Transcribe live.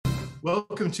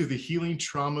Welcome to the Healing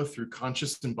Trauma Through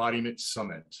Conscious Embodiment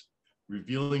Summit,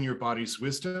 revealing your body's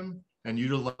wisdom and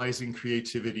utilizing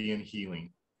creativity in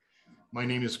healing. My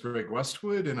name is Greg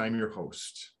Westwood and I'm your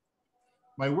host.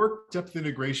 My work, Depth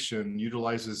Integration,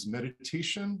 utilizes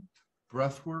meditation,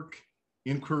 breath work,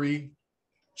 inquiry,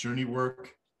 journey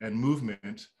work, and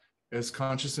movement as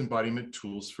conscious embodiment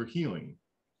tools for healing.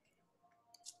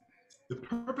 The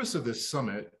purpose of this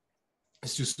summit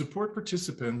is to support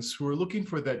participants who are looking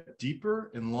for that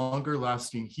deeper and longer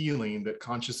lasting healing that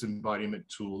conscious embodiment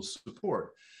tools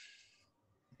support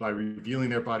by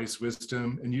revealing their body's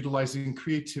wisdom and utilizing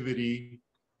creativity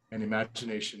and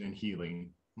imagination in healing.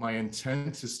 My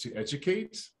intent is to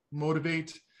educate,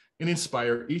 motivate, and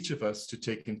inspire each of us to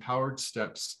take empowered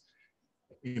steps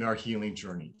in our healing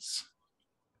journeys.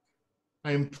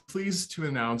 I am pleased to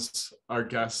announce our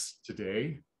guest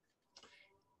today,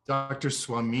 Dr.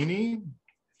 Swamini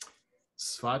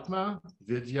Svatma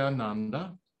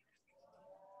Vidyananda.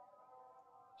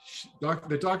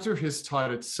 The doctor has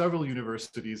taught at several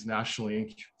universities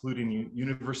nationally, including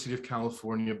University of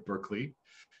California, Berkeley.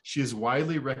 She is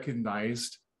widely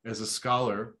recognized as a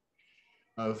scholar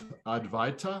of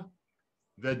Advaita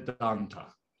Vedanta.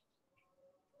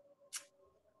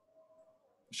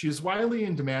 She is widely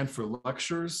in demand for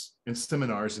lectures and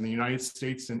seminars in the United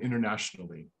States and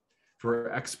internationally, for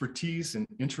her expertise in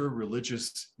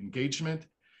interreligious engagement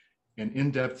and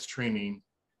in-depth training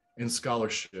and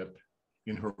scholarship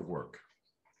in her work.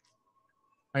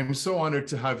 I am so honored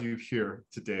to have you here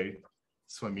today,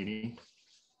 Swamini.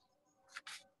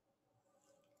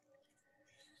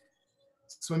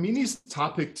 Swamini's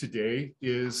topic today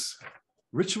is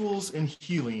rituals and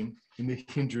healing in the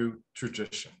Hindu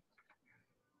tradition.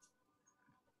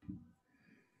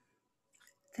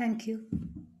 Thank you.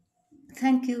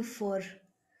 Thank you for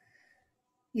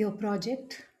your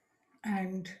project,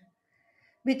 and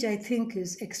which I think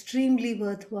is extremely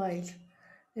worthwhile,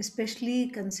 especially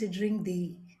considering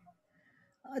the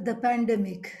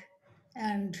pandemic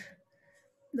and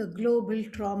the global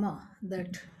trauma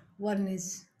that one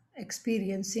is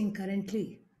experiencing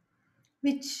currently,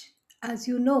 which, as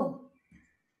you know,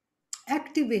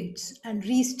 activates and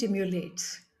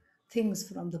re-stimulates things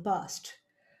from the past.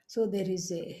 So there is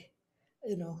a,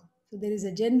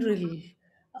 general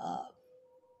uh,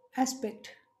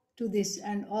 aspect to this,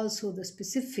 and also the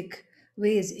specific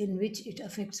ways in which it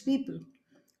affects people.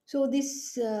 So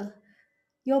this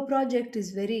your project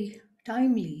is very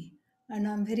timely, and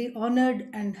I'm very honored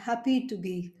and happy to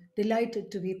be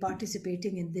delighted to be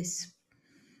participating in this.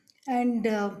 And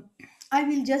I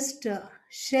will just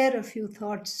share a few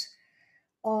thoughts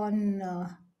on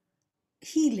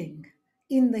healing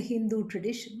in the Hindu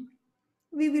tradition.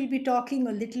 We will be talking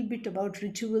a little bit about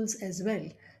rituals as well,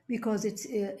 because it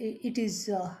is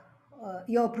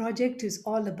your project is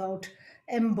all about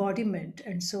embodiment,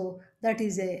 and so that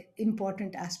is a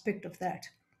important aspect of that.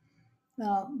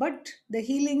 But the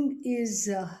healing is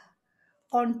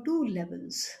on two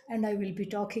levels, and I will be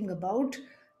talking about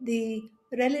the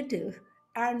relative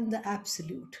and the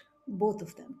absolute, both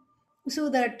of them, so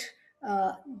that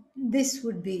uh, this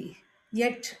would be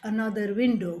yet another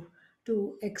window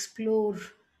to explore,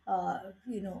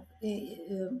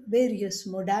 various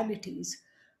modalities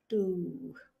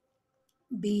to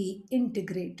be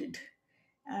integrated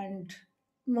and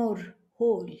more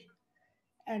whole.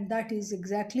 And that is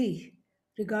exactly,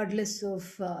 regardless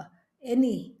of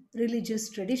any religious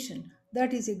tradition,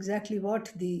 that is exactly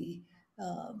what the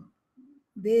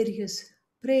various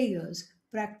prayers,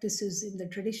 practices in the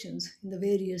traditions, in the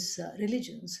various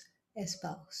religions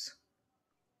espouse.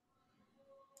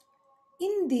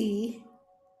 In the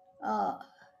uh,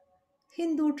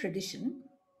 Hindu tradition,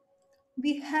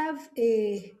 we have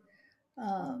a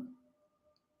uh,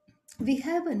 we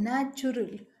have a natural,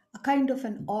 a kind of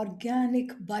an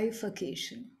organic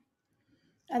bifurcation.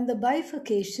 And the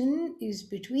bifurcation is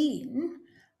between,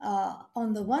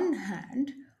 on the one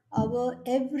hand, our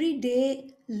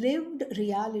everyday lived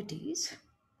realities,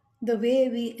 the way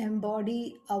we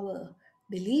embody our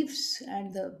beliefs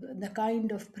and the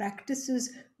kind of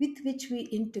practices with which we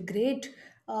integrate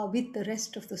with the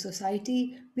rest of the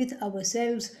society, with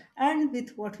ourselves, and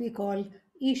with what we call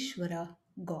Ishvara,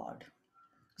 God.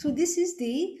 So this is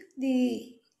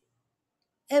the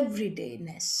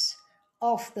everydayness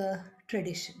of the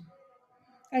tradition.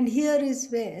 And here is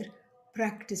where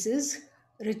practices,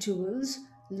 rituals,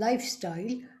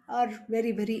 lifestyle are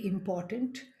very, very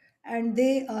important. And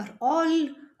they are all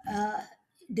uh,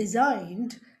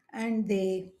 designed, and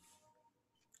they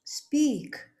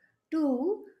speak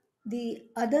to the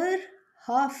other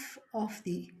half of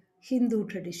the Hindu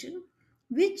tradition,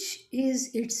 which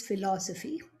is its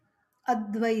philosophy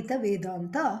Advaita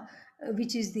Vedanta,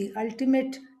 which is the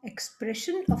ultimate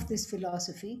expression of this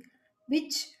philosophy,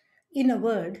 which, in a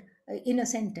word, in a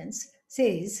sentence,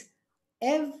 says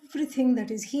everything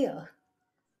that is here,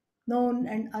 known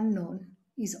and unknown,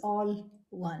 is all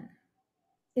one,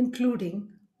 including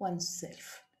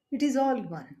oneself. It is all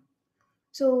one.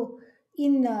 So,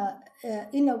 in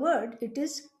a word, it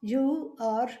is you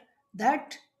are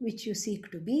that which you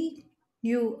seek to be.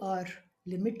 You are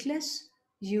limitless.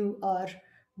 You are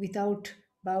without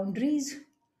boundaries.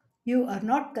 You are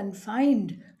not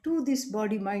confined to this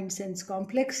body mind sense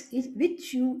complex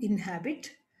which you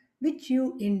inhabit, which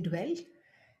you indwell,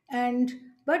 and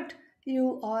but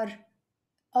you are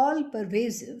all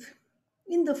pervasive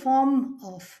in the form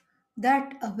of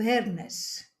that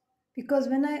awareness. Because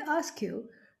when I ask you,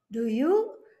 do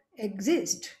you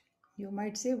exist? You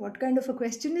might say, what kind of a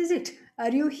question is it?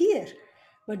 Are you here?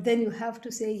 But then you have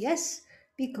to say yes,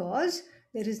 because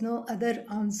there is no other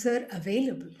answer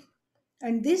available.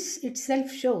 And this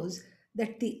itself shows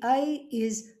that the I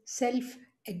is self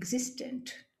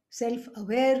existent, self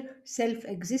aware, self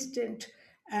existent,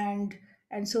 and,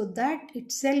 and so that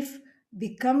itself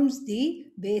becomes the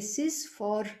basis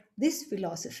for this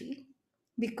philosophy.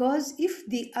 Because if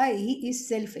the I is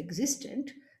self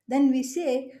existent, then we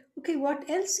say, okay, what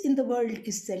else in the world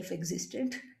is self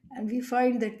existent? And we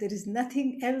find that there is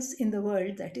nothing else in the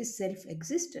world that is self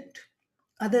existent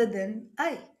other than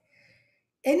I.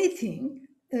 Anything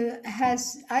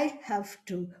has I have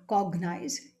to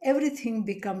cognize, everything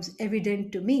becomes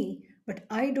evident to me, but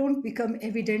I don't become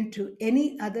evident to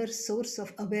any other source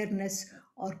of awareness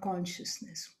or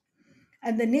consciousness.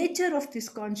 And the nature of this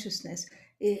consciousness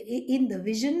in the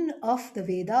vision of the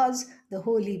Vedas, the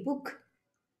holy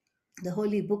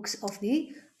books of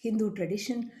the Hindu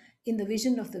tradition, in the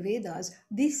vision of the Vedas,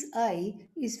 this I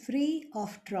is free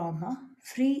of trauma,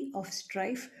 free of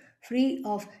strife, free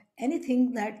of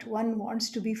anything that one wants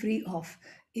to be free of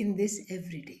in this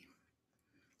everyday.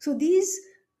 So these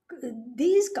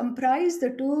comprise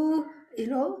the two,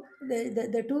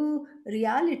 the two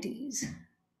realities.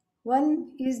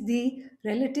 One is the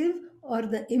relative or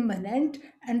the immanent,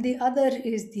 and the other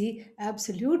is the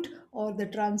absolute or the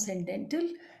transcendental.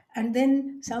 And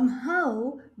then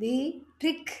somehow the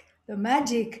trick, the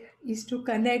magic is to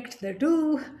connect the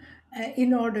two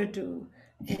in order to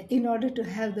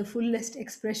have the fullest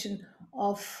expression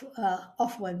of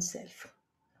oneself.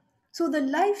 So the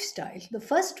lifestyle, the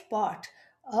first part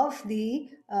of the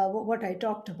what I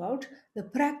talked about, the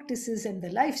practices and the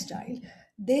lifestyle,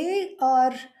 they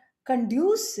are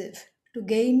conducive to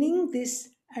gaining this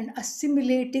and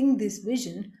assimilating this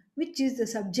vision, which is the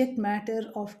subject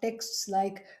matter of texts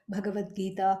like Bhagavad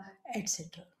Gita,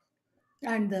 etc.,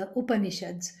 and the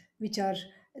Upanishads, which are,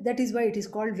 that is why it is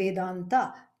called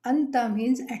Vedanta. Anta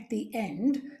means at the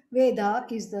end. Veda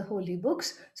is the holy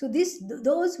books. So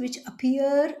those which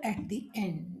appear at the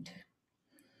end.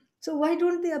 So why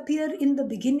don't they appear in the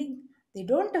beginning? They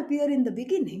don't appear in the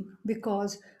beginning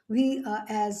because we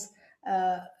as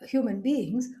human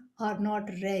beings are not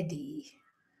ready.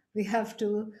 We have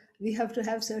to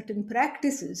have certain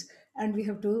practices, and we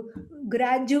have to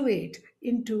graduate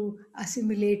into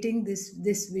assimilating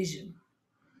this vision.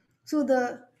 So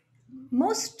the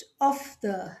most of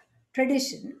the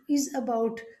tradition is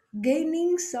about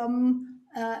gaining some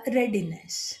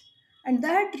readiness, and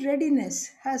that readiness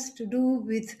has to do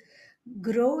with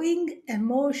growing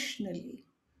emotionally,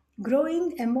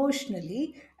 growing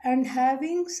emotionally, and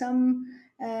having some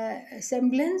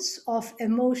semblance of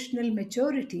emotional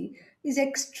maturity is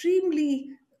extremely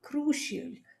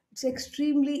crucial. It's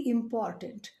extremely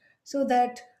important so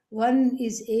that one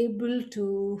is able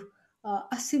to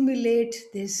assimilate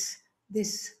this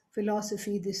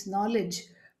philosophy, this knowledge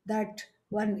that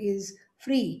one is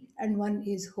free and one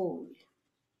is whole.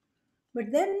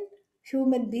 But then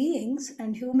human beings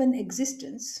and human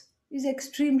existence is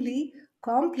extremely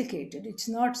complicated. It's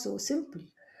not so simple.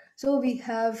 So we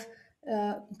have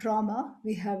trauma,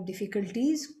 we have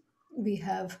difficulties, we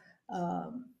have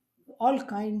all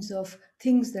kinds of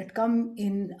things that come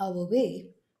in our way.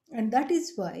 And that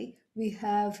is why we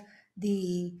have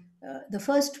the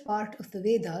first part of the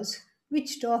Vedas,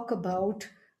 which talk about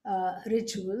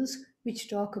rituals, which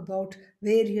talk about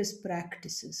various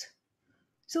practices.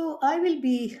 So, I will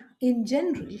be in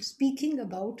general speaking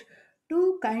about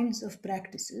two kinds of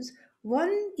practices.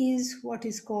 One is what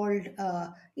is called,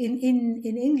 in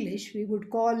English, we would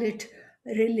call it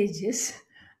religious,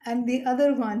 and the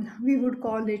other one we would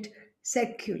call it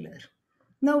secular.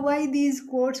 Now, why these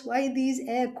quotes? Why these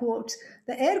air quotes?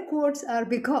 The air quotes are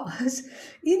because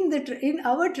in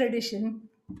our tradition,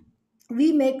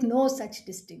 we make no such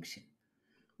distinction.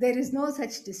 There is no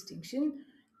such distinction.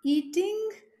 Eating,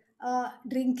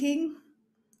 drinking,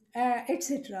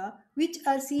 etc., which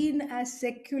are seen as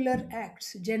secular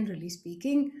acts, generally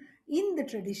speaking, in the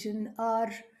tradition,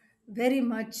 are very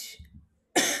much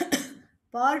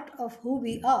part of who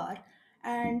we are,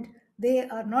 and they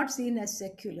are not seen as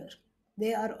secular.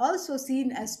 They are also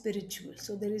seen as spiritual.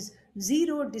 So there is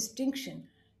zero distinction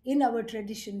in our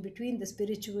tradition between the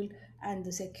spiritual and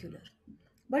the secular.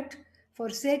 But for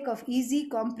sake of easy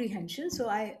comprehension, so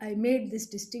I made this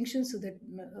distinction so that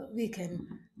we can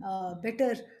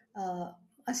better uh,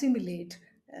 assimilate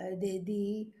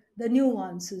the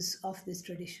nuances of this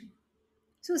tradition.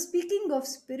 So, speaking of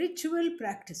spiritual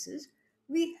practices,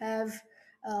 we have,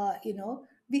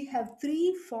 we have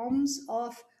three forms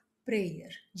of prayer,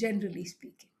 generally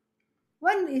speaking.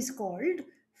 One is called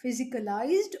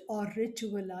physicalized or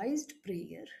ritualized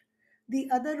prayer. The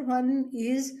other one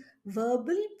is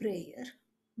verbal prayer,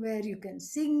 where you can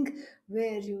sing,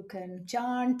 where you can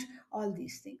chant, all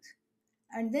these things.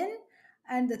 And then,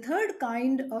 and the third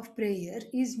kind of prayer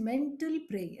is mental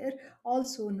prayer,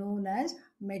 also known as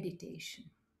meditation.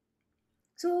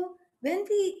 So, when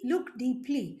we look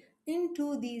deeply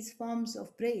into these forms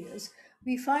of prayers,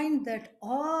 we find that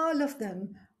all of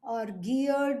them are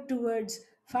geared towards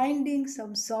finding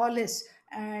some solace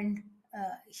and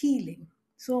healing.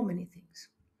 So many things.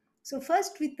 So,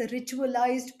 first, with the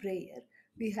ritualized prayer,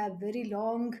 we have very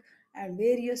long and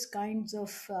various kinds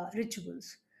of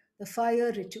rituals. The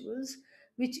fire rituals,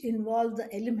 which involve the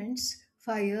elements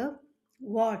fire,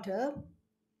 water,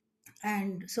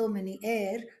 and so many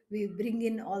air, we bring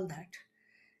in all that.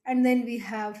 And then we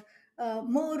have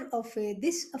more of a,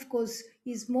 this of course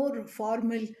is more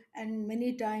formal, and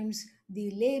many times the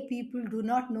lay people do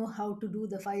not know how to do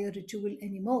the fire ritual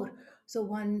anymore, so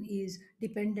one is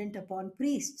dependent upon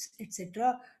priests,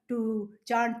 etc., to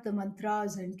chant the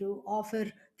mantras and to offer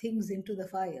things into the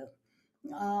fire.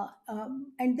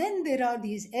 And then there are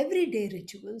these everyday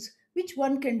rituals which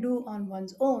one can do on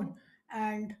one's own.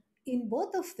 And in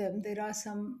both of them, there are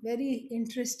some very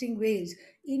interesting ways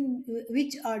in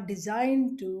which are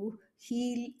designed to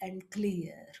heal and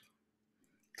clear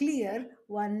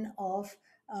one of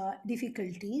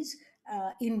difficulties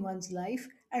in one's life.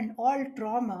 And all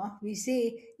trauma, we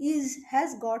say, is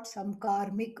has got some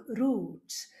karmic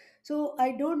roots. So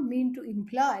I don't mean to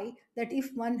imply that if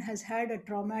one has had a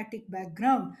traumatic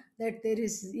background, that there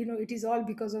is, it is all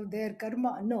because of their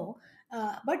karma. No.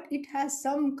 But it has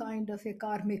some kind of a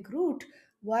karmic root.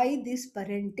 Why this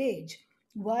parentage?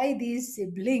 Why these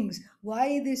siblings?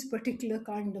 Why this particular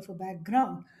kind of a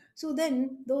background? So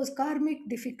then those karmic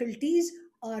difficulties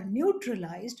are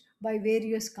neutralized by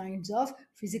various kinds of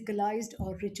physicalized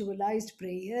or ritualized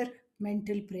prayer,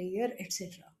 mental prayer,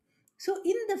 etc. So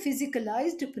in the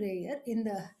physicalized prayer, in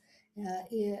the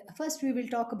first we will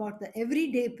talk about the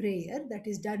everyday prayer that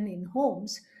is done in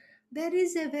homes. There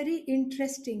is a very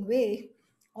interesting way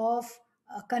of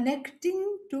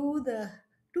connecting to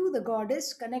the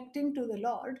goddess, connecting to the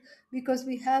Lord, because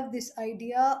we have this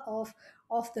idea of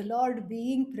the Lord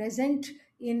being present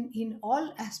in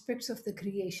all aspects of the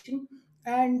creation,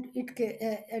 and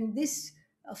and this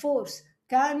force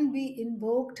can be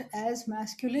invoked as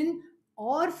masculine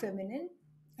or feminine,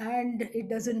 and it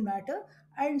doesn't matter.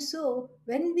 And so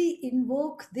when we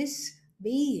invoke this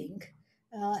being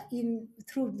in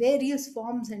through various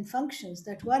forms and functions,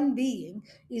 that one being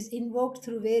is invoked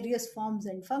through various forms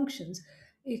and functions,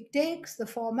 it takes the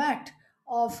format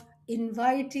of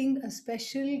inviting a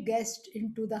special guest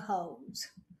into the house,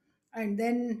 and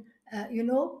then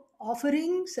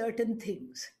offering certain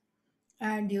things.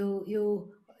 And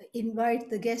you invite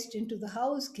the guest into the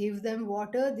house, give them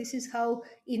water. This is how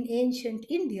in ancient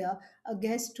India a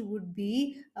guest would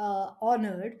be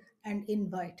honored and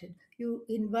invited. You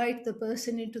invite the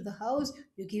person into the house,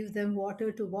 you give them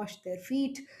water to wash their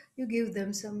feet, you give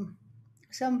them some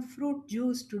fruit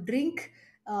juice to drink,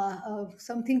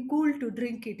 something cool to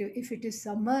drink it if it is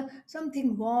summer,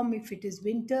 something warm if it is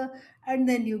winter, and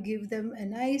then you give them a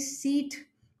nice seat,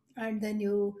 and then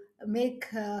you make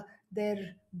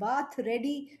their bath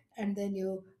ready, and then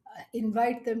you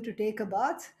invite them to take a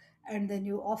bath, and then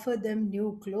you offer them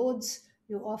new clothes,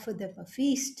 you offer them a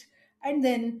feast, and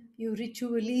then you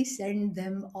ritually send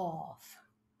them off.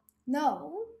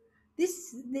 Now,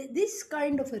 this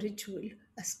kind of a ritual,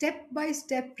 a step by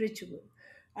step ritual,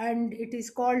 and it is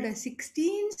called a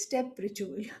 16-step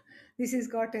ritual. This has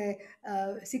got a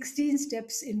 16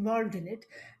 steps involved in it.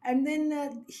 And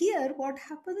then here, what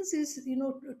happens is,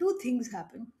 two things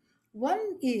happen.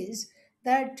 One is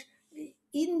that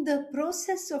in the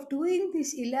process of doing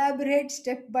this elaborate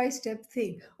step by step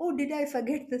thing, oh, did I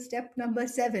forget the step number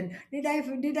 7? Did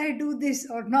I do this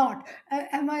or not?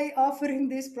 Am I offering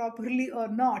this properly or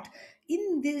not?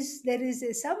 In this, there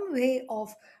is some way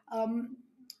of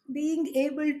being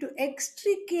able to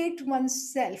extricate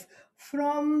oneself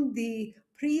from the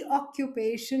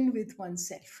preoccupation with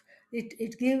oneself.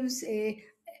 It gives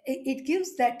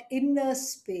that inner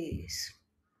space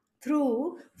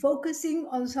through focusing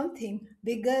on something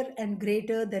bigger and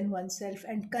greater than oneself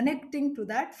and connecting to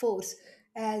that force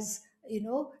as,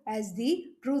 as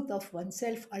the truth of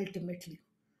oneself ultimately.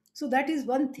 So that is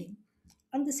one thing.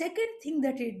 And the second thing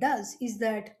that it does is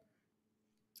that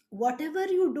whatever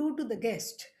you do to the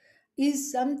guest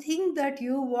is something that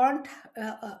you want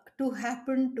to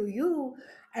happen to you.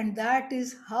 And that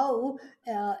is how,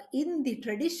 in the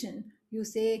tradition, you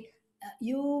say,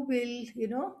 you will,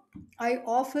 I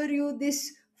offer you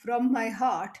this from my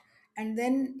heart, and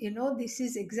then, this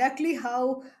is exactly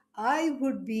how I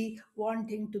would be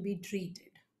wanting to be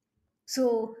treated.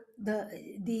 So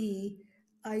the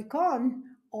icon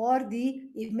or the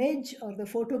image or the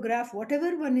photograph,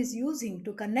 whatever one is using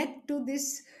to connect to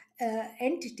this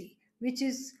entity, which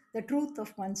is the truth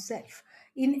of oneself,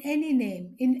 in any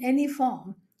name, in any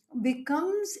form,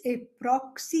 becomes a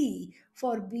proxy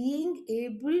for being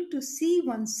able to see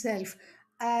oneself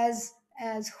as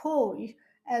whole,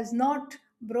 as not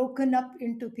broken up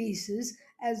into pieces,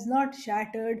 as not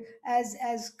shattered,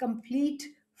 as complete,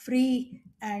 free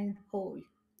and whole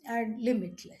and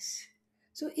limitless.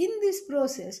 So in this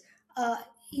process,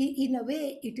 in a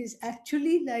way, it is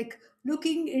actually like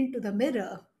looking into the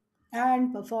mirror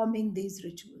and performing these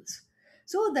rituals.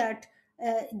 So that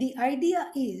the idea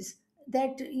is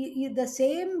that the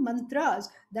same mantras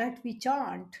that we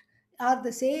chant are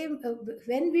the same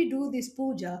when we do this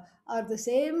puja, are the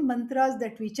same mantras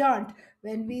that we chant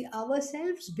when we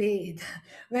ourselves bathe,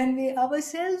 when we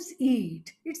ourselves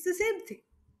eat. It's the same thing,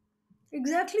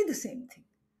 exactly the same thing.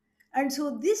 And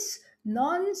so this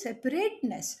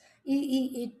non-separateness,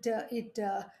 it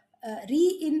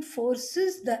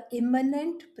reinforces the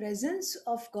immanent presence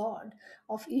of God,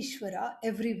 of Ishvara,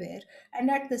 everywhere.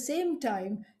 And at the same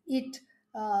time, it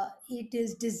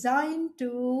is designed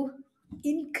to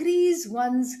increase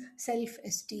one's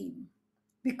self-esteem,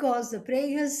 because the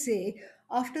prayers say,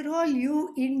 after all,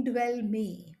 you indwell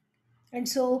me. And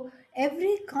so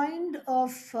every kind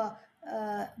of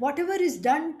whatever is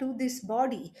done to this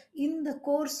body in the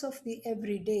course of the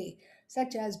everyday,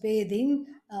 such as bathing,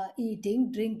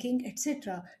 eating, drinking,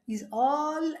 etc., is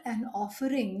all an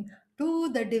offering to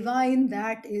the divine,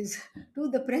 that is, to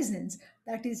the presence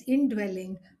that is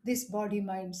indwelling this body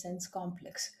mind sense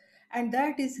complex. And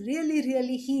that is really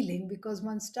really healing, because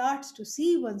one starts to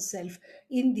see oneself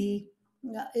in the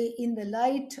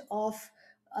light of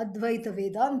Advaita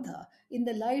Vedanta, in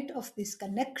the light of this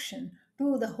connection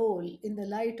to the whole, in the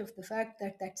light of the fact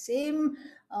that that same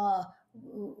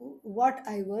what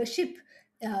I worship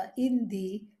in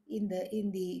the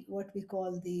what we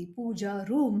call the puja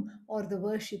room or the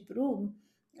worship room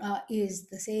is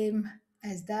the same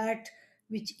as that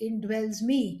which indwells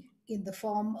me in the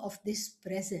form of this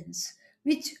presence,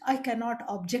 which I cannot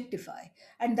objectify.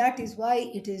 And that is why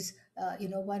it is,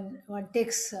 one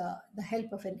takes the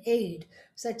help of an aid,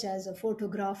 such as a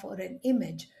photograph or an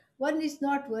image. One is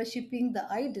not worshipping the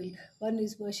idol, one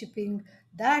is worshipping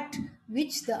that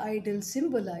which the idol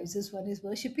symbolizes. One is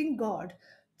worshipping God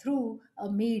through a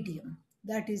medium.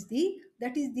 That is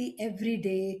the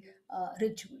everyday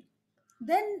ritual.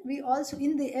 Then we also,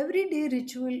 in the everyday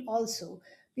ritual also,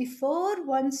 before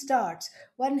one starts,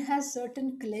 one has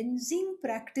certain cleansing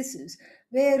practices,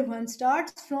 where one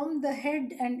starts from the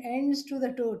head and ends to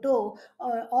the toe,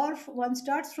 or one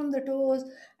starts from the toes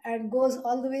and goes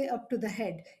all the way up to the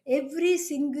head. Every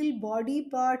single body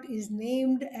part is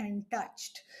named and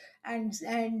touched. And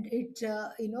it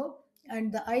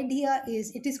and the idea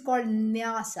is, it is called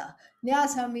nyasa.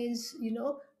 Nyasa means,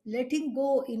 letting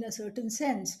go in a certain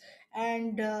sense.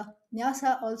 And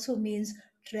nyasa also means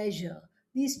treasure.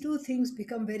 These two things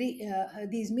become very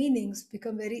these meanings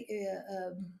become very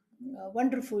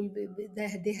wonderful.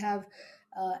 They have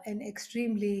an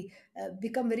extremely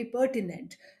become very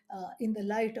pertinent in the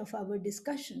light of our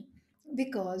discussion.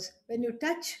 Because when you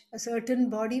touch a certain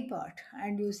body part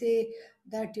and you say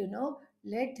that,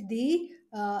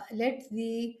 let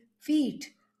the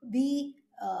feet be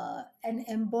an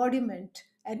embodiment,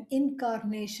 an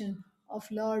incarnation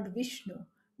of Lord Vishnu.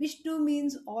 Vishnu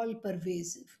means all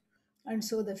pervasive. And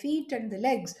so the feet and the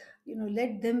legs,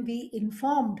 let them be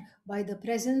informed by the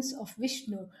presence of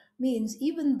Vishnu, means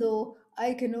even though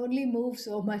I can only move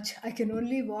so much, I can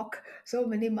only walk so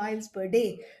many miles per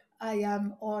day, I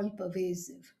am all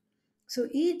pervasive. So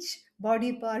each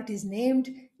body part is named,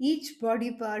 each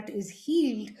body part is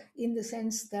healed in the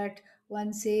sense that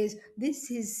one says, this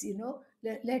is,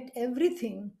 let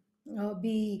everything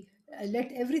be.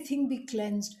 Let everything be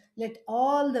cleansed. Let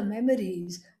all the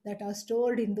memories that are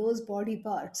stored in those body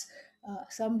parts,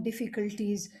 some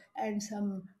difficulties and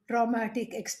some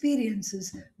traumatic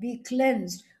experiences, be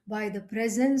cleansed by the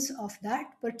presence of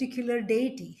that particular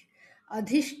deity,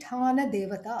 Adhishthana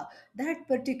Devata, that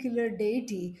particular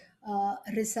deity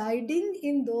residing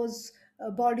in those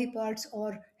body parts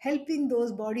or helping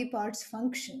those body parts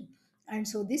function. And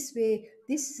so this way,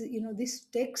 this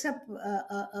takes up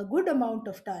a good amount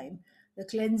of time. The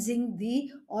cleansing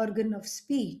the organ of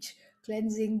speech,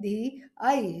 cleansing the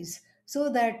eyes, so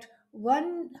that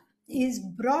one is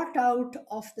brought out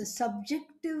of the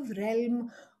subjective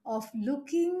realm of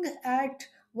looking at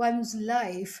one's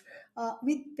life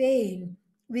with pain,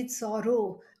 with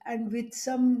sorrow, and with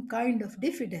some kind of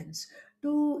diffidence,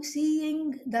 to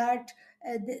seeing that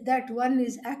that one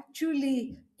is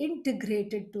actually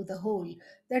integrated to the whole,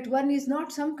 that one is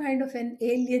not some kind of an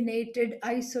alienated,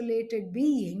 isolated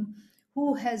being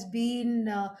who has been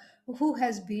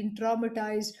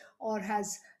traumatized, or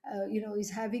has is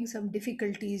having some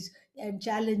difficulties and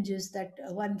challenges that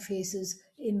one faces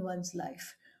in one's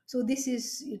life. So this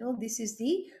is, the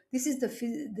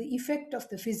effect of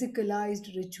the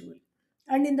physicalized ritual.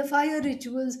 And in the fire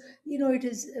rituals, it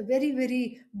is very,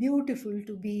 very beautiful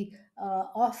to be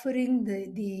offering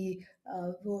the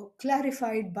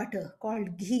clarified butter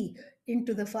called ghee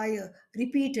into the fire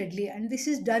repeatedly, and this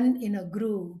is done in a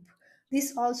group.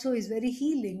 This also is very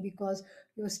healing, because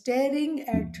you're staring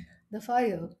at the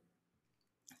fire,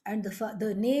 and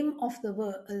the name of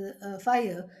the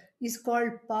fire is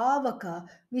called Pavaka,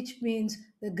 which means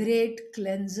the great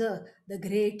cleanser, the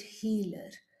great healer.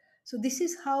 So, this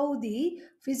is how the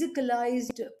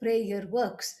physicalized prayer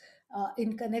works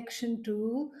in connection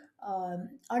to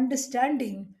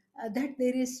understanding that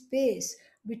there is space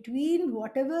between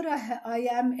whatever I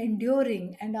am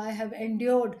enduring and I have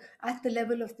endured at the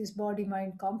level of this body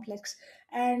mind complex,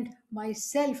 and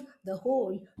myself, the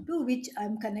whole, to which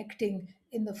I'm connecting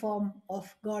in the form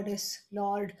of Goddess,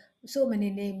 Lord, so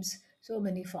many names, so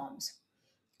many forms.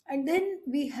 And then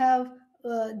we have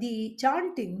the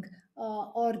chanting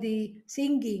or the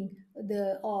singing,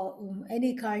 the or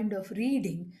any kind of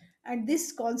reading, and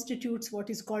this constitutes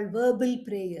what is called verbal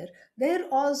prayer. There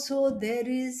also there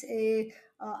is a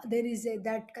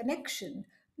that connection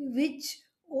which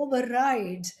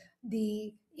overrides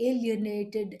the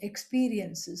alienated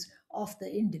experiences of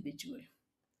the individual.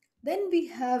 Then we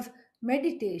have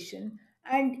meditation,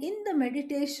 and in the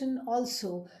meditation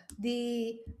also,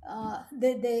 the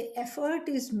effort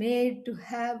is made to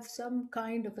have some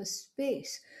kind of a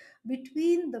space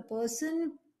between the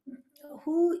person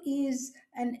who is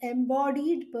an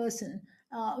embodied person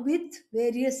with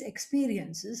various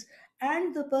experiences,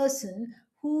 and the person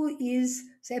who is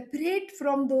separate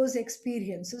from those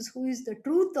experiences, who is the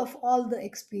truth of all the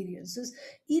experiences,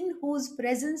 in whose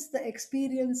presence the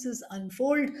experiences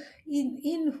unfold,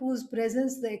 in whose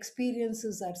presence the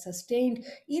experiences are sustained,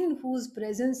 in whose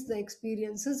presence the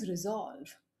experiences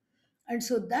resolve. And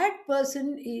so that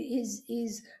person is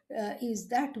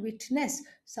that witness,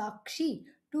 sakshi,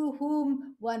 to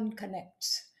whom one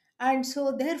connects. And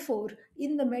so therefore,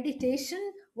 in the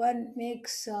meditation, one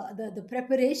makes the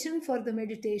preparation for the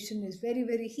meditation is very,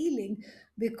 very healing,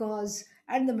 because,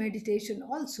 and the meditation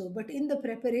also, but in the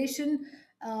preparation,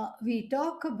 we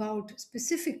talk about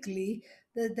specifically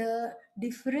the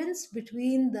difference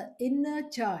between the inner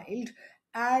child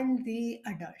and the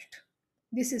adult.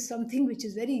 This is something which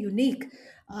is very unique.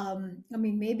 I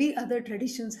mean, maybe other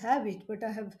traditions have it, but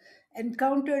I have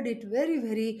encountered it very,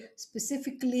 very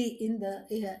specifically in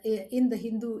the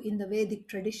Hindu, in the Vedic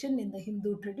tradition, in the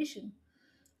Hindu tradition.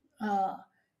 Uh,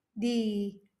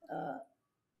 the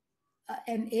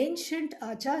An ancient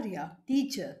acharya,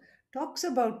 teacher, talks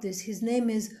about this. His name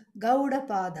is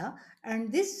Gauḍapāda,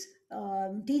 and this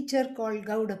teacher called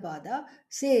Gauḍapāda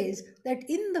says that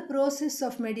in the process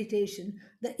of meditation,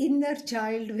 the inner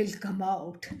child will come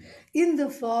out in the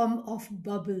form of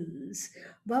bubbles,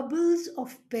 bubbles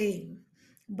of pain,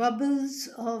 bubbles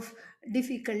of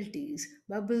difficulties,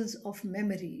 bubbles of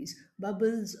memories,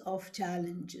 bubbles of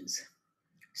challenges.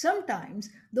 Sometimes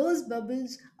those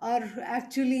bubbles are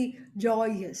actually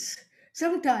joyous,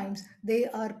 sometimes they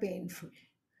are painful.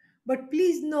 But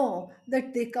please know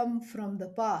that they come from the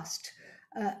past,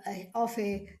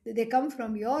 they come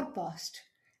from your past.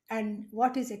 And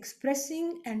what is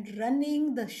expressing and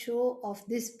running the show of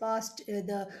this past,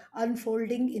 the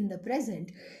unfolding in the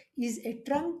present, is a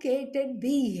truncated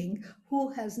being who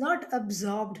has not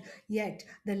absorbed yet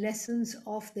the lessons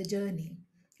of the journey,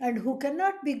 and who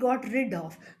cannot be got rid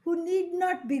of, who need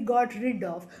not be got rid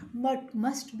of, but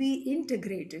must be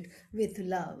integrated with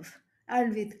love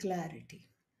and with clarity.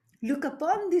 Look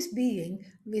upon this being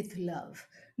with love.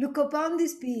 Look upon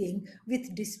this being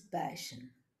with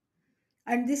dispassion.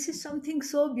 And this is something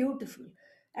so beautiful.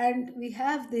 And we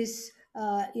have this,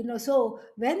 so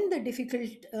when the difficult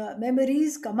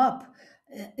memories come up,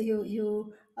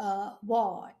 you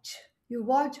watch. You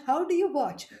watch. How do you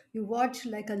watch? You watch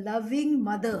like a loving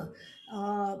mother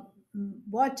uh,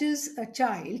 watches a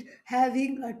child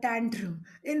having a tantrum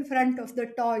in front of the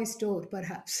toy store,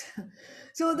 perhaps.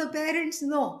 So the parents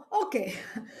know, okay,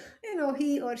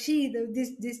 he or she,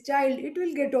 this child, it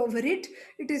will get over it.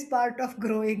 It is part of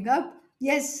growing up.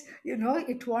 Yes,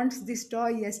 it wants this toy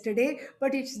yesterday,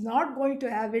 but it's not going to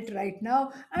have it right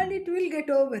now, and it will get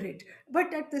over it.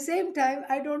 But at the same time,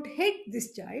 I don't hate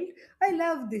this child. I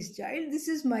love this child. This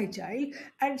is my child.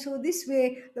 And so this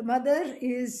way, the mother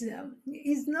is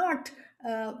not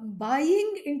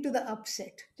buying into the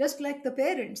upset. Just like the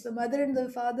parents, the mother and the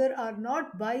father are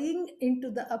not buying into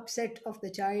the upset of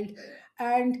the child,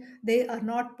 and they are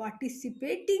not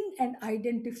participating and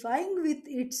identifying with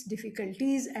its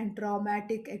difficulties and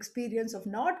traumatic experience of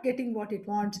not getting what it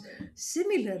wants.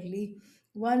 Similarly,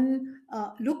 one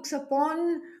looks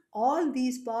upon all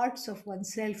these parts of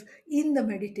oneself in the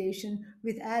meditation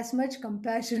with as much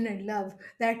compassion and love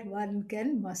that one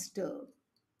can muster.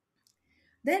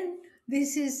 Then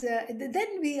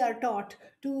then we are taught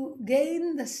to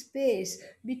gain the space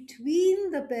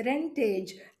between the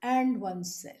parentage and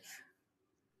oneself.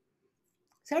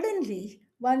 Suddenly,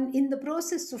 one in the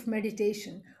process of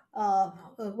meditation,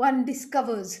 one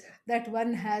discovers that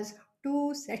one has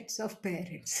two sets of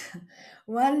parents.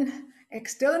 One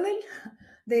external,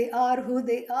 they are who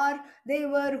they are, they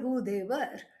were who they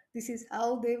were. This is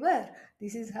how they were,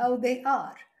 this is how they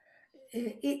are,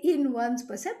 in one's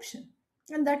perception.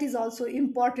 And that is also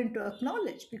important to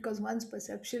acknowledge, because one's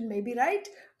perception may be right,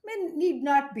 may need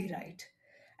not be right.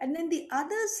 And then the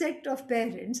other set of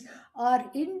parents are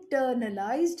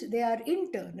internalized, they are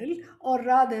internal, or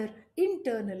rather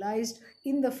internalized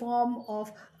in the form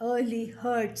of early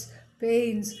hurts,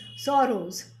 pains,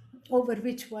 sorrows, over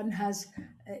which one has,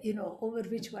 over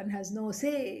which one has no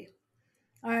say.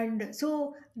 And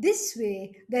so this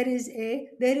way there is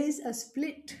a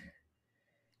split.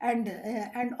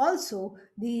 And also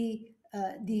the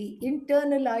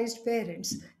internalized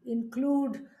parents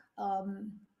include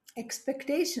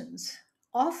expectations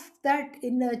of that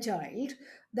inner child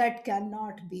that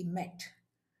cannot be met,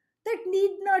 that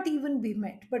need not even be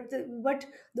met. But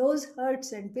those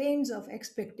hurts and pains of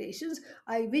expectations,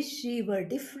 I wish she were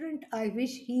different, I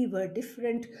wish he were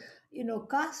different,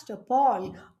 cast a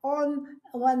pall on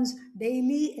one's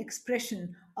daily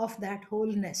expression of that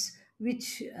wholeness,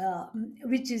 which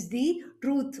is the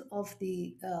truth of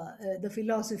the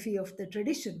philosophy of the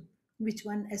tradition, which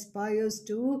one aspires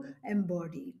to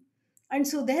embody. And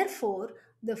so, therefore,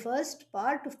 the first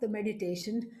part of the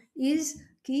meditation is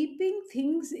keeping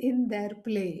things in their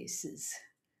places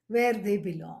where they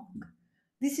belong.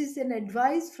 This is an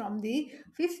advice from the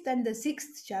fifth and the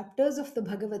sixth chapters of the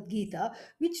Bhagavad Gita,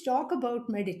 which talk about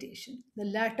meditation. The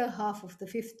latter half of the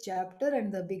fifth chapter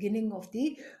and the beginning of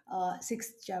the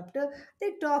sixth chapter,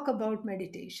 they talk about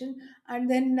meditation.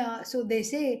 And then, so they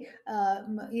say,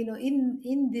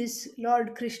 in this,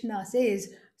 Lord Krishna says,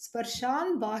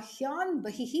 Sparshan Bahyan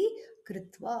Bahihi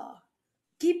Kritva,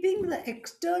 keeping the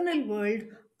external world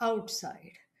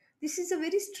outside. This is a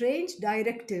very strange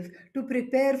directive to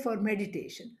prepare for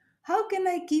meditation. How can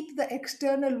I keep the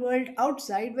external world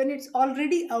outside when it's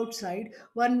already outside?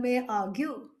 One may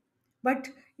argue. But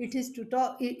it is to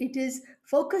talk, it is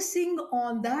focusing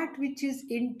on that which is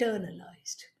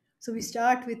internalized. So we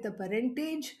start with the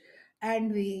parentage,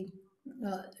 and we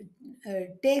uh,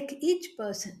 take each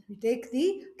person, we take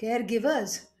the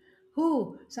caregivers,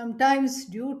 who sometimes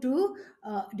due to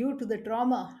the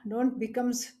trauma don't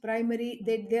becomes primary,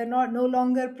 they are not no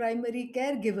longer primary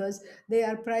caregivers, they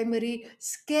are primary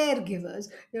scare givers.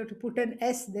 You have to put an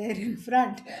s there in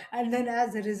front, and then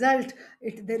as a result,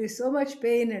 there is so much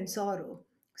pain and sorrow.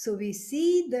 So we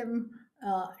see them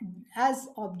uh, as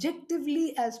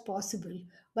objectively as possible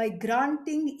by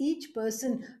granting each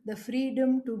person the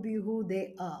freedom to be who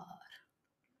they are,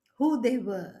 who they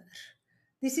were.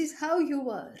 This is how you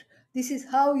were. This is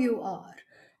how you are.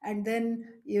 And then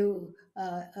you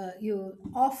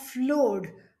offload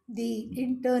the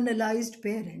internalized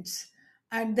parents,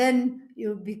 and then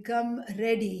you become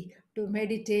ready to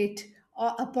meditate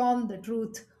upon the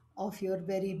truth of your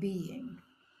very being.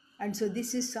 And so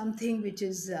this is something which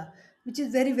is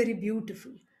very, very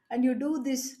beautiful. And you do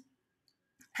this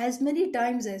as many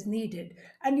times as needed.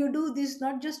 And you do this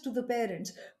not just to the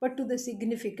parents, but to the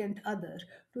significant other,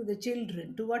 to the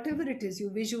children, to whatever it is. You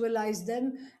visualize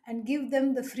them and give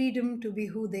them the freedom to be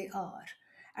who they are.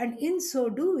 And in so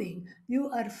doing, you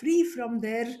are free from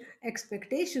their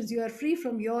expectations. You are free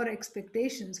from your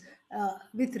expectations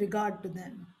with regard to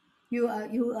them. You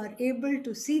are able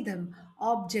to see them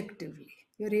objectively.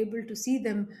 You're able to see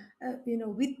them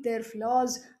with their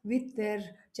flaws, with their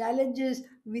challenges,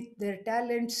 with their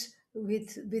talents,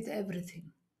 with everything.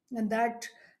 And that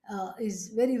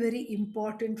is very, very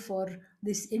important for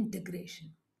this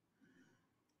integration.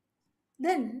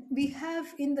 Then we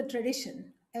have in the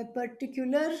tradition a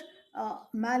particular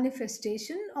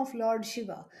manifestation of Lord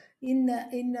Shiva in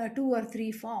two or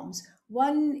three forms.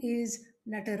 One is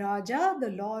Nataraja,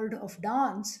 the Lord of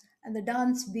dance, and the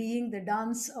dance being the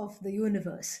dance of the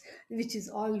universe, which is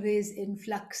always in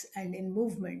flux and in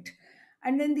movement.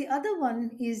 And then the other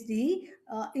one is the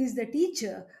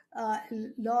teacher,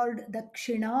 Lord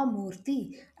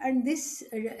Dakshinamurti, and this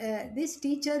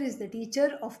teacher is the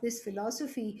teacher of this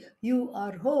philosophy: you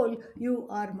are whole, you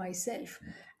are myself.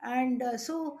 And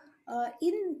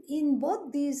in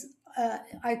both these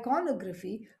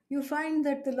iconography, you find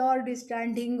that the Lord is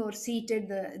standing or seated,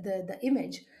 the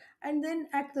image, and then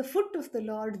at the foot of the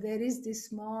Lord there is this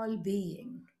small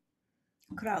being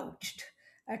crouched.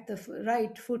 At the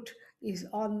right foot is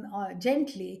on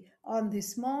gently on the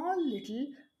small little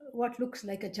what looks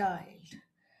like a child.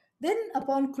 Then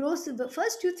upon closer, the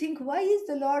first you think, why is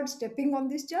the Lord stepping on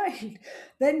this child?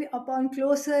 Then upon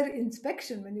closer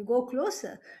inspection, when you go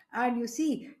closer and you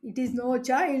see it is no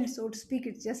child, so to speak,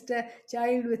 it's just a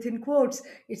child within quotes.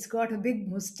 It's got a big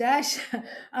mustache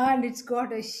and it's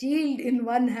got a shield in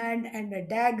one hand and a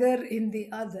dagger in the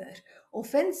other,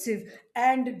 offensive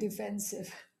and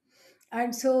defensive.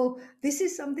 And so this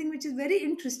is something which is very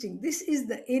interesting. This is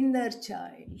the inner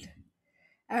child.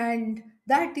 And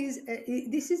that is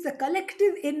this is the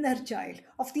collective inner child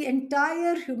of the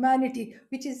entire humanity,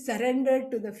 which is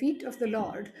surrendered to the feet of the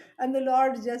Lord. And the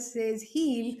Lord just says,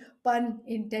 heal, pun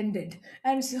intended.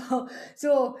 And this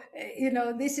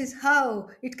is how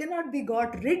it cannot be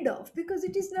got rid of, because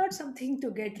it is not something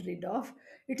to get rid of.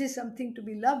 It is something to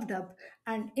be loved up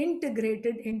and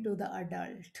integrated into the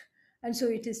adult. And so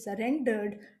it is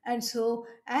surrendered. And so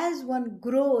as one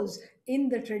grows in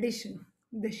the tradition,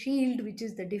 the shield, which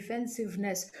is the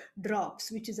defensiveness,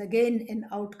 drops, which is again an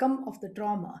outcome of the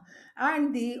trauma.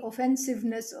 And the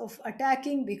offensiveness of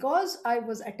attacking, because I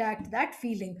was attacked, that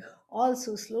feeling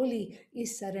also slowly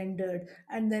is surrendered.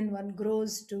 And then one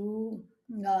grows to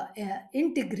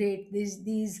integrate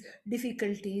these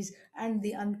difficulties and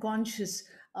the unconscious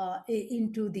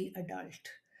into the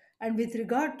adult. And with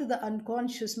regard to the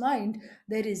unconscious mind,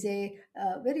 there is a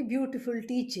very beautiful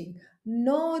teaching: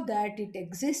 know that it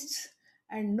exists,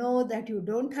 and know that you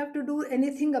don't have to do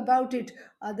anything about it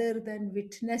other than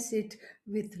witness it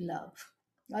with love,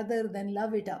 other than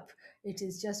love it up. It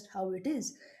is just how it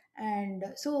is. And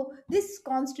so this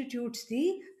constitutes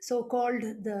the so-called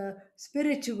the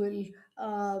spiritual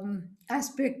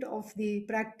aspect of the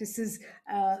practices,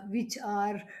 which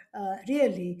are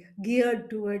really geared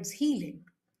towards healing.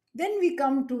 Then we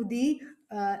come to the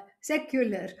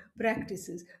secular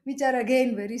practices, which are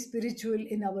again very spiritual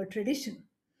in our tradition.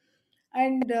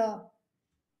 And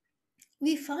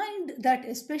we find that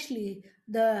especially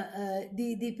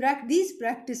these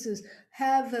practices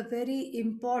have a very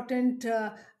important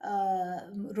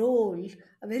role,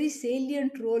 a very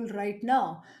salient role right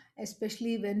now,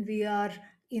 especially when we are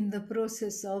in the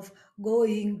process of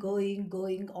going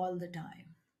all the time.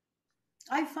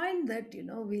 I find that,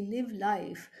 we live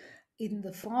life in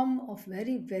the form of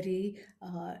very, very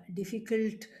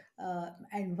difficult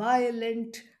and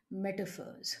violent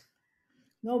metaphors.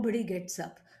 Nobody gets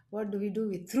up. What do we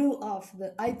do?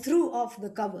 I threw off the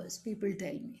covers, people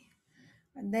tell me.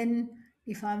 And then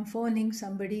if I'm phoning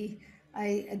somebody,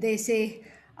 they say,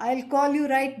 I'll call you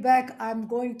right back. I'm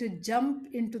going to jump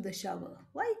into the shower.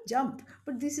 Why jump?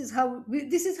 But this is how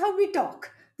we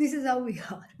talk. This is how we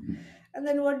are. And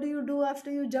then what do you do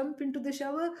after you jump into the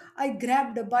shower? I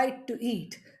grabbed a bite to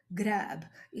eat. Grab.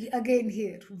 Again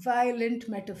here, violent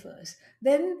metaphors.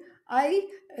 Then I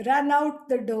ran out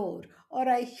the door, or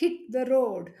I hit the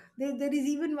road. There is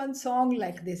even one song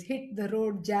like this, Hit the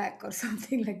Road Jack, or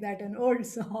something like that, an old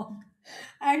song.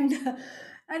 And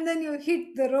and then you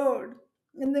hit the road.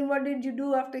 And then what did you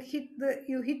do after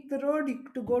you hit the road?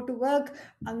 To go to work,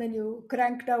 and then you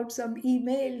cranked out some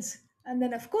emails, And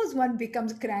then, of course, one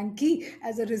becomes cranky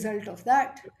as a result of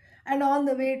that. And on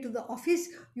the way to the office,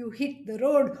 you hit the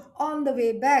road. On the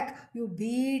way back, you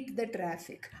beat the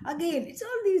traffic. Again, it's all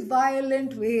these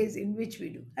violent ways in which we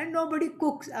do. And nobody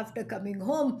cooks after coming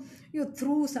home. You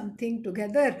threw something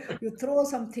together, you throw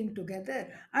something together.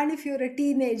 And if you're a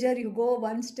teenager, you go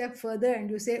one step further and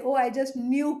you say, oh, I just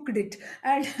nuked it.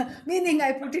 And meaning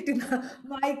I put it in a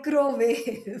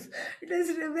microwave. It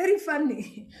is very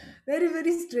funny, very,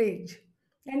 very strange.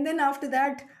 And then after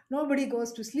that, nobody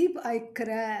goes to sleep. I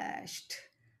crashed.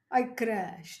 I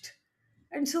crashed.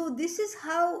 And so this is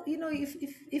how,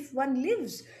 if one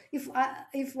lives,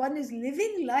 if one is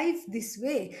living life this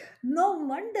way, no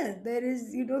wonder there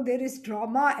is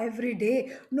trauma every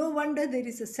day. No wonder there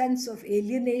is a sense of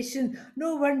alienation.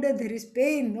 No wonder there is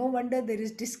pain. No wonder there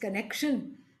is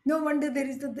disconnection. No wonder there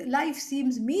is the life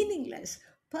seems meaningless,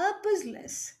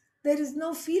 purposeless. There is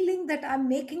no feeling that I'm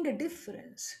making a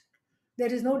difference.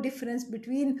 There is no difference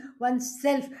between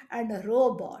oneself and a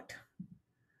robot.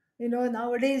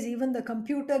 Nowadays even the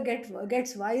computer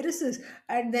gets viruses,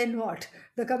 and then what?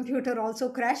 The computer also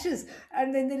crashes,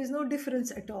 and then there is no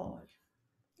difference at all.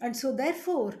 And so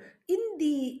therefore, in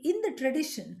the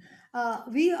tradition,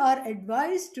 we are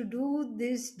advised to do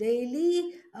this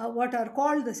daily, what are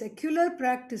called the secular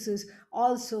practices,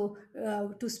 also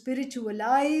to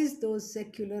spiritualize those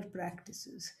secular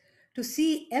practices, to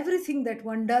see everything that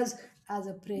one does as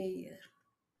a prayer.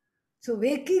 So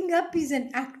waking up is an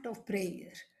act of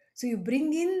prayer. So you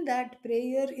bring in that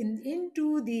prayer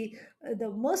into the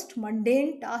most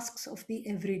mundane tasks of the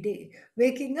everyday.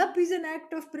 Waking up is an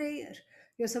act of prayer.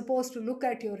 You're supposed to look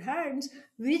at your hands,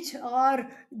 which are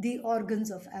the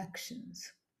organs of actions.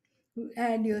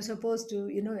 And you're supposed to,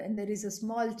 and there is a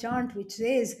small chant which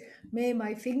says, may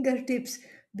my fingertips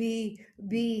be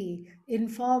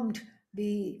informed,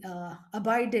 be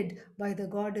abided by the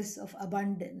goddess of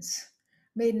abundance.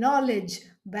 May knowledge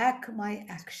back my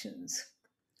actions.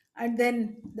 And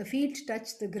then the feet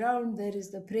touch the ground. There is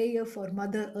the prayer for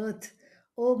Mother Earth.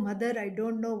 Oh, Mother, I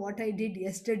don't know what I did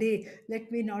yesterday.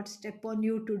 Let me not step on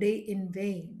you today in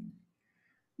vain.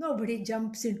 Nobody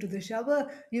jumps into the shower.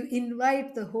 You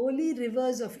invite the holy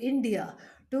rivers of India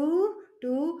to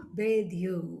bathe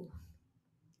you.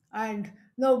 And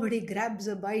nobody grabs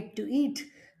a bite to eat,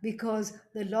 because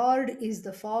the Lord is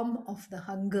the form of the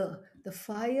hunger. The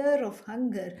fire of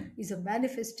hunger is a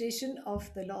manifestation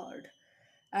of the Lord.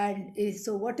 And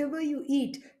so whatever you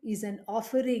eat is an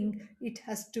offering. It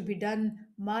has to be done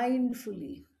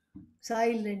mindfully,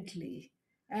 silently,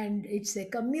 and it's a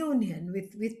communion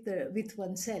with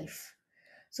oneself.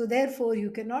 So therefore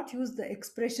you cannot use the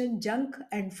expression junk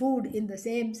and food in the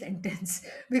same sentence,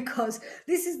 because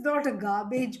this is not a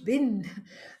garbage bin.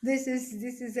 This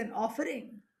is an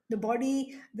offering. The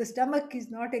body, the stomach is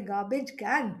not a garbage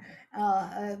can,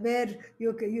 where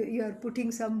you are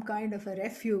putting some kind of a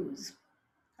refuse.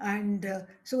 And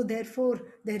so therefore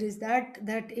there is that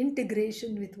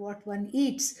integration with what one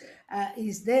eats,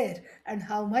 is there, and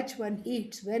how much one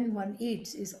eats, when one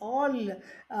eats, is all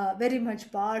very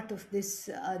much part of this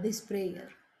prayer.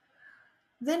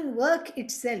 Then work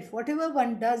itself, whatever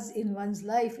one does in one's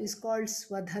life, is called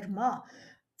swadharma,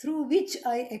 through which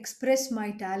I express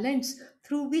my talents,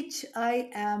 through which I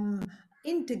am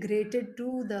integrated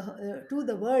to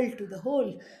the world, to the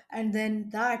whole. And then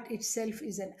that itself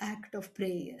is an act of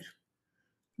prayer.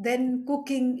 Then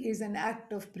cooking is an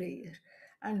act of prayer.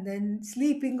 And then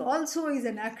sleeping also is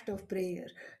an act of prayer.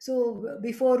 So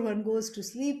before one goes to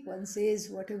sleep, one says,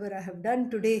 whatever I have done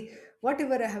today,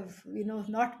 whatever I have,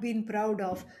 not been proud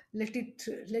of, let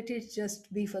it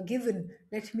just be forgiven.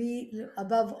 Let me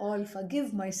above all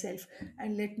forgive myself,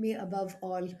 and let me above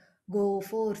all go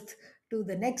forth to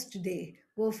the next day,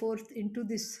 go forth into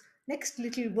this next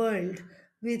little world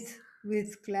with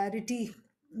clarity,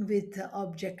 with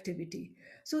objectivity.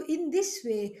 So in this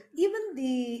way, even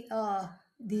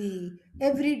the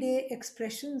everyday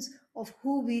expressions of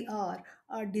who we are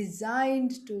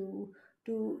designed to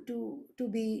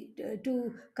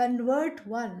convert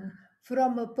one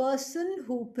from a person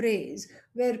who prays,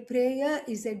 where prayer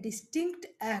is a distinct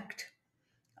act,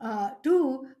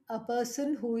 to a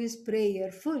person who is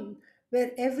prayerful,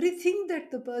 where everything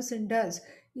that the person does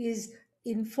is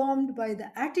informed by the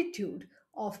attitude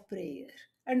of prayer.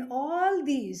 And all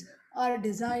these are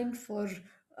designed for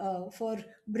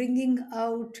bringing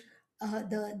out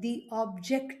the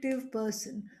objective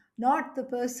person, not the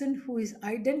person who is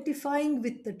identifying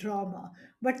with the trauma,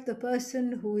 but the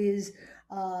person who is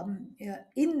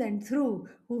in and through,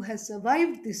 who has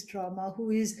survived this trauma,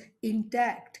 who is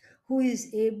intact, who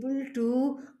is able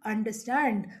to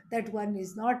understand that one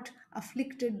is not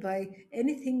afflicted by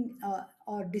anything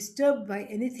or disturbed by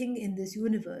anything in this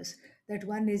universe, that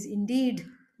one is indeed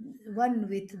one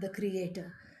with the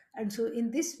Creator. And so,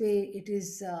 in this way, it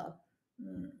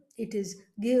is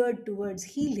geared towards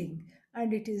healing,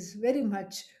 and it is very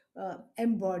much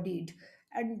embodied.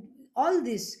 And all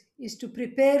this is to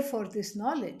prepare for this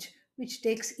knowledge, which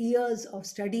takes years of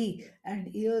study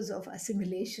and years of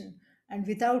assimilation. And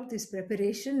without this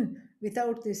preparation,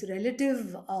 without this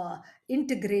relative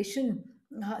integration,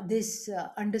 this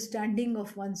understanding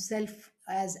of oneself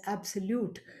as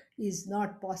absolute is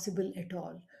not possible at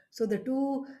all. So the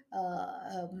two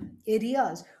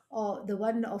areas, the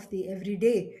one of the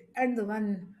everyday and the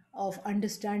one of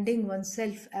understanding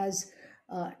oneself as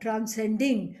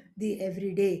transcending the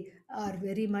everyday, are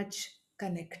very much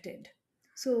connected.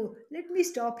 So let me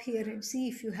stop here and see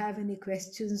if you have any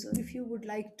questions, or if you would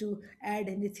like to add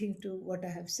anything to what I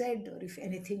have said, or if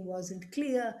anything wasn't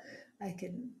clear, I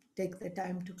can take the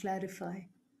time to clarify.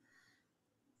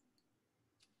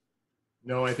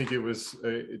 No, I think it was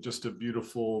just a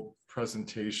beautiful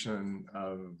presentation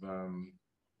of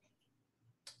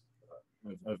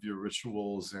your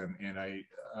rituals, and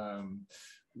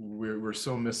we're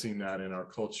so missing that in our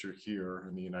culture here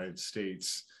in the United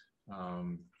States.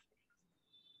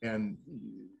 And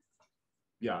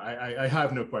yeah, I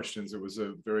have no questions. It was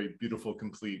a very beautiful,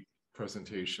 complete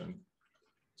presentation.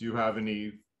 Do you have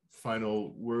any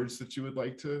final words that you would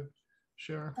like to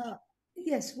share?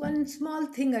 Yes, one small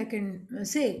thing I can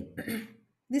say.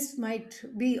 This might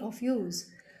be of use.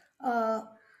 Uh,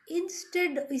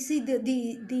 Instead, you see,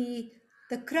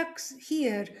 the crux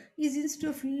here is, instead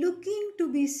of looking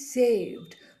to be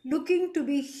saved, looking to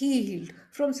be healed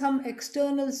from some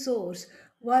external source,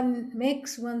 one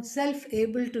makes oneself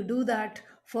able to do that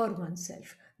for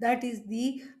oneself. That is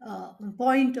the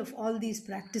point of all these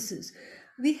practices.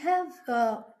 We have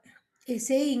a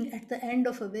saying at the end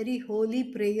of a very holy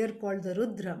prayer called the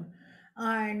Rudram.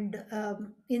 And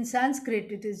in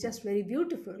Sanskrit, it is just very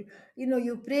beautiful. You know,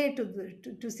 you pray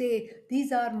to say,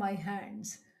 "These are my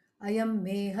hands. Ayam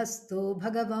me hasto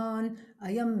Bhagavan,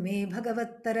 ayam me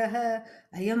Bhagavattarah,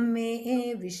 ayam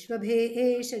me Vishwabhe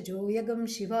esha joyagam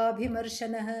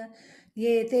Shivabhimarshanah,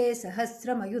 ye te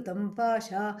sahasramayutam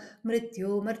pasha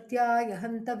mrityo martyaya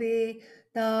hantave,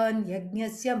 तान्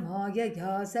यज्ञस्य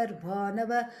मायया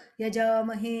सर्वानव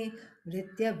यजामहे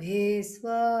मृत्यभे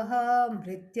स्वाहा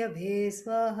मृत्यभे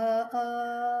स्वाहा."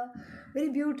 Very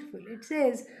beautiful. It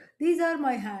says, "These are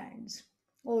my hands,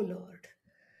 O Lord.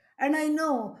 And I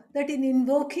know that in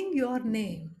invoking your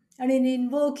name and in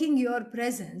invoking your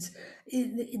presence,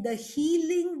 the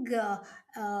healing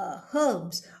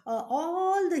herbs,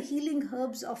 all the healing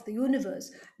herbs of the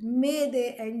universe, may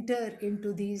they enter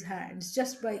into these hands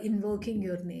just by invoking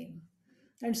your name.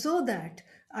 And so that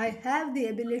I have the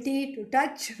ability to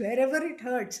touch wherever it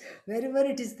hurts, wherever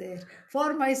it is there,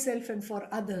 for myself and for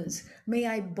others. May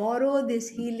I borrow this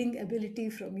healing ability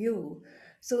from you,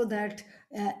 so that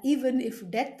even if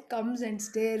death comes and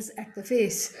stares at the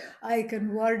face, I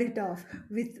can ward it off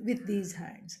with these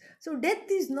hands." So death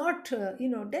is not,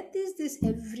 death is this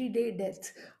everyday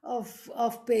death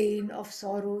of pain, of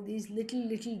sorrow, these little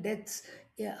deaths.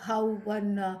 Yeah, how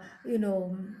one,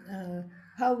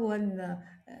 how one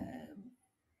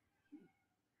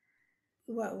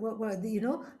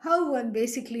how one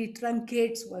basically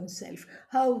truncates oneself,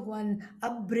 how one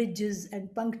abridges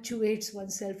and punctuates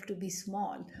oneself to be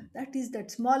small.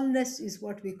 That smallness is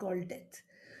what we call death.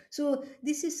 So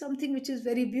this is something which is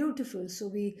very beautiful. So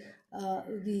we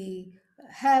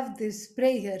have this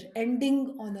prayer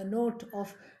ending on a note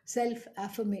of self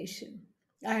affirmation,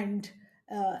 and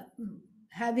uh,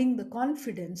 having the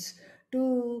confidence to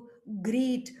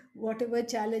greet whatever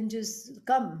challenges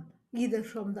come, either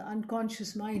from the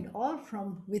unconscious mind or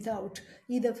from without,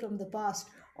 either from the past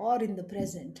or in the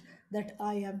present, that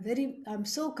I'm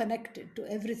so connected to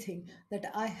everything that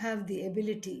I have the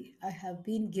ability, I have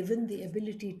been given the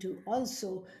ability to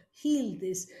also heal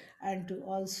this and to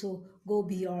also go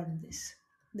beyond this.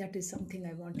 That is something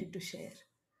I wanted to share.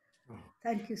 Oh,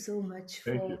 Thank you so much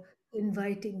thank you. for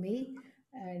inviting me,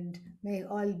 and may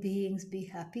all beings be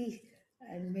happy,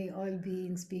 and may all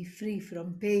beings be free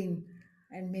from pain,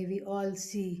 and may we all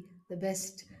see the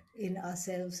best in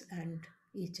ourselves and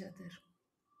each other.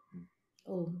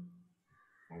 Om.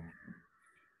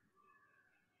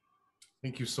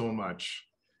 Thank you so much.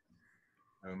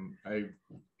 I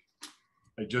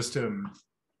just am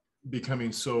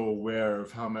becoming so aware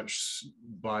of how much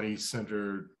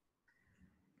body-centered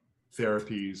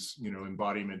therapies,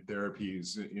 embodiment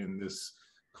therapies in this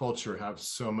culture have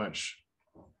so much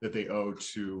that they owe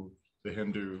to the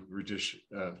Hindu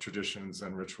traditions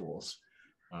and rituals,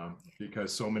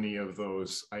 because so many of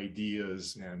those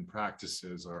ideas and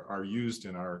practices are used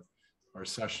in our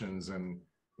sessions, and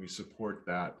we support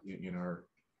that in our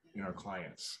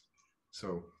clients.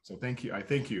 So thank you. I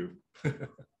thank you.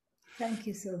 Thank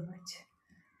you so much.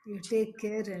 You take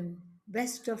care and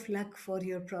best of luck for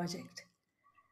your project.